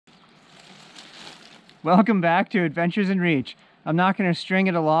Welcome back to Adventures in Reach. I'm not going to string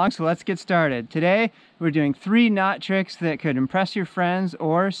it along, so let's get started. Today, we're doing 3 knot tricks that could impress your friends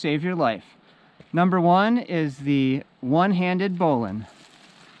or save your life. Number 1 is the one-handed bowline.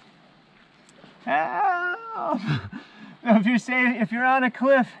 If you're on a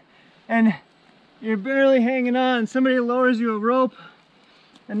cliff and you're barely hanging on, somebody lowers you a rope,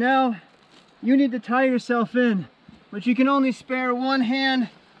 and now you need to tie yourself in, but you can only spare one hand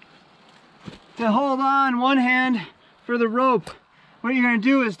to hold on, one hand for the rope. What you're going to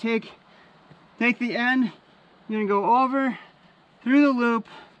do is take the end, you're going to go over, through the loop,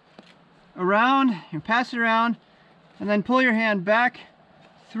 around, and pass it around, and then pull your hand back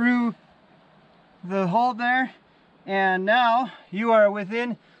through the hold there, and now you are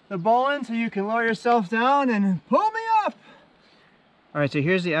within the bowline, so you can lower yourself down and pull me up. All right, so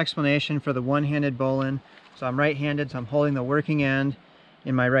here's the explanation for the one-handed bowline. So I'm right-handed, so I'm holding the working end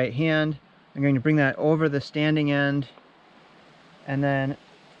in my right hand. I'm going to bring that over the standing end and then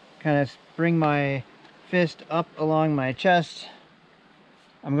kind of bring my fist up along my chest.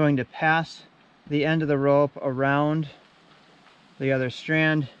 I'm going to pass the end of the rope around the other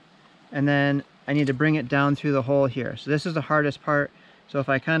strand, and then I need to bring it down through the hole here. So this is the hardest part. So if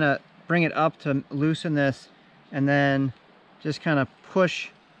I kind of bring it up to loosen this and then just kind of push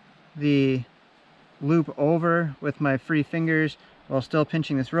the loop over with my free fingers while still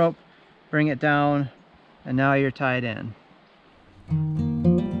pinching this rope, bring it down, and now you're tied in.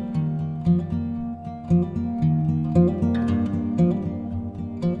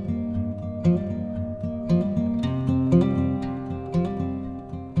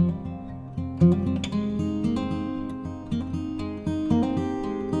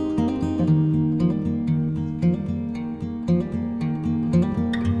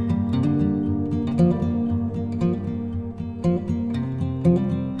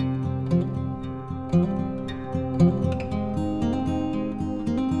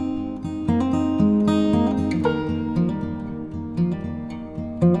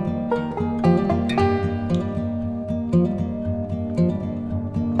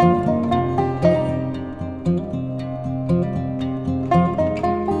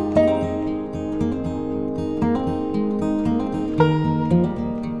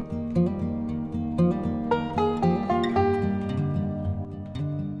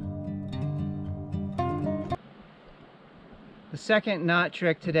 The second knot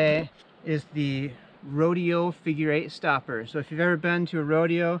trick today is the rodeo figure 8 stopper. So if you've ever been to a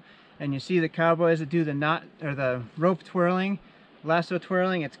rodeo and you see the cowboys that do the knot or the rope twirling, lasso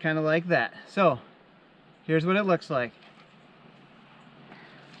twirling, it's kind of like that. So here's what it looks like.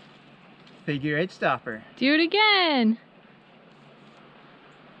 Figure 8 stopper. Do it again.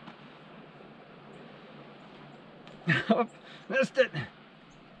 Oh, missed it.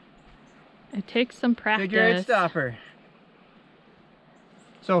 It takes some practice. Figure 8 stopper.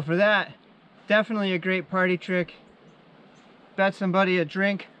 So for that, definitely a great party trick. Bet somebody a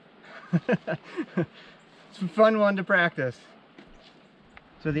drink. It's a fun one to practice.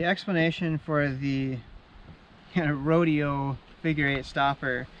 So the explanation for the kind of rodeo figure 8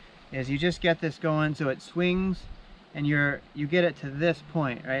 stopper is you just get this going so it swings and you get it to this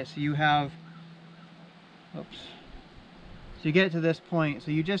point, right? So you have, oops. So you get it to this point, so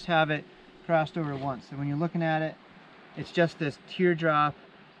you just have it crossed over once. So when you're looking at it, it's just this teardrop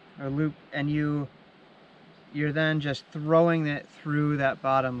or loop, and you're then just throwing it through that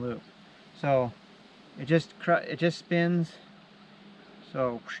bottom loop. So it just spins.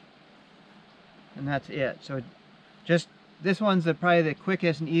 So, and that's it. So just this one's probably the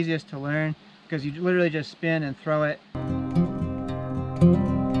quickest and easiest to learn because you literally just spin and throw it.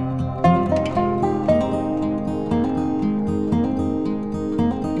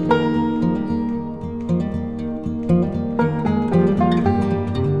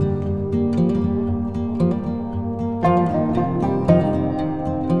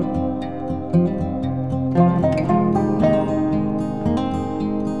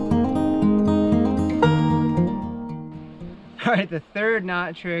 Alright, the third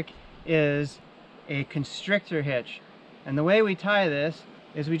knot trick is a constrictor hitch. And the way we tie this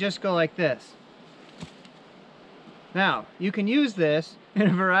is we just go like this. Now, you can use this in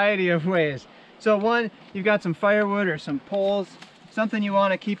a variety of ways. So one, you've got some firewood or some poles, something you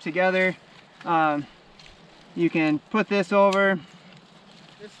want to keep together. You can put this over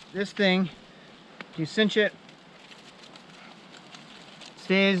this thing, you cinch it,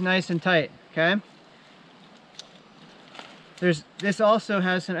 stays nice and tight, okay? This also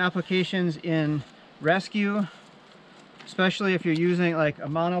has some applications in rescue, especially if you're using like a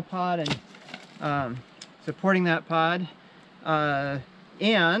monopod and supporting that pod.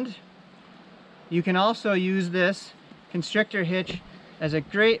 And you can also use this constrictor hitch as a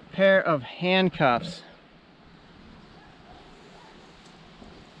great pair of handcuffs.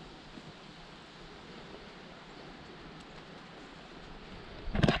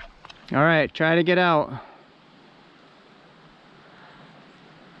 All right, try to get out.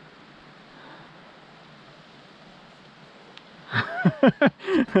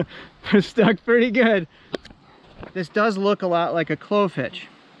 They're stuck pretty good. This does look a lot like a clove hitch.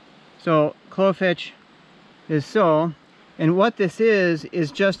 So clove hitch is so, and what this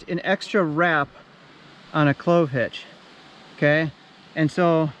is just an extra wrap on a clove hitch. Okay, and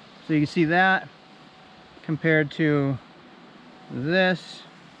so you can see that compared to this.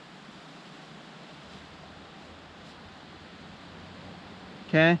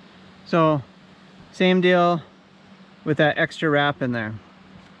 Okay, so same deal with that extra wrap in there.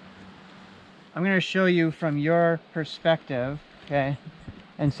 I'm going to show you from your perspective, okay?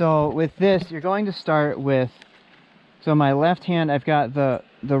 And so with this, you're going to start with, so my left hand, I've got the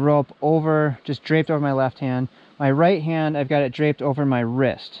rope over, just draped over my left hand. My right hand, I've got it draped over my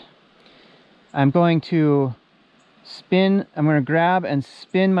wrist. I'm going to spin, I'm going to grab and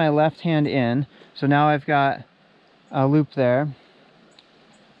spin my left hand in. So now I've got a loop there.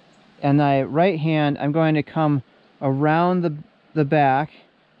 And my right hand, I'm going to come around the back.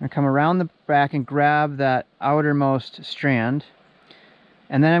 I'm going to come around the back and grab that outermost strand.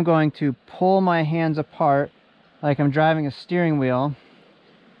 And then I'm going to pull my hands apart like I'm driving a steering wheel.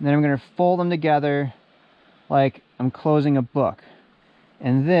 And then I'm going to fold them together like I'm closing a book.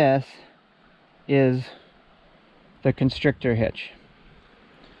 And this is the constrictor hitch.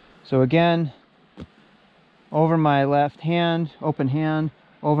 So again, over my left hand, open hand,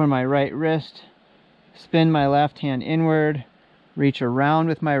 over my right wrist, spin my left hand inward, reach around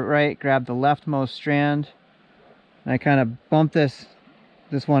with my right, grab the leftmost strand, and I kind of bump this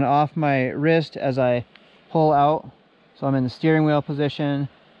one off my wrist as I pull out. So I'm in the steering wheel position,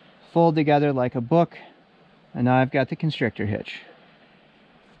 fold together like a book, and now I've got the constrictor hitch.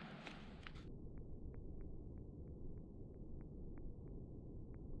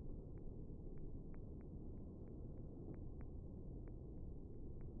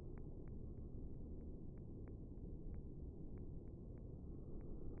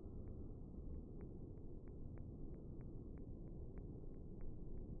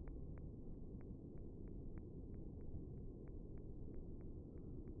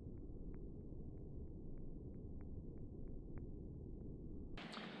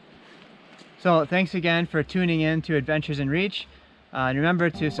 So thanks again for tuning in to Adventures in Reach. And remember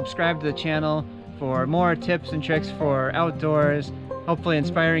to subscribe to the channel for more tips and tricks for outdoors, hopefully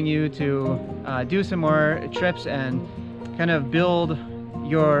inspiring you to do some more trips and kind of build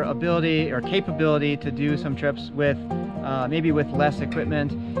your ability or capability to do some trips with maybe with less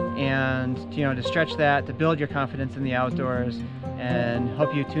equipment, and to stretch that, to build your confidence in the outdoors, and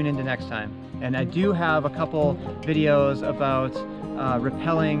hope you tune into next time. And I do have a couple videos about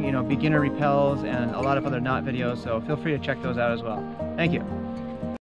rappelling, beginner rappels, and a lot of other knot videos, so feel free to check those out as well. Thank you.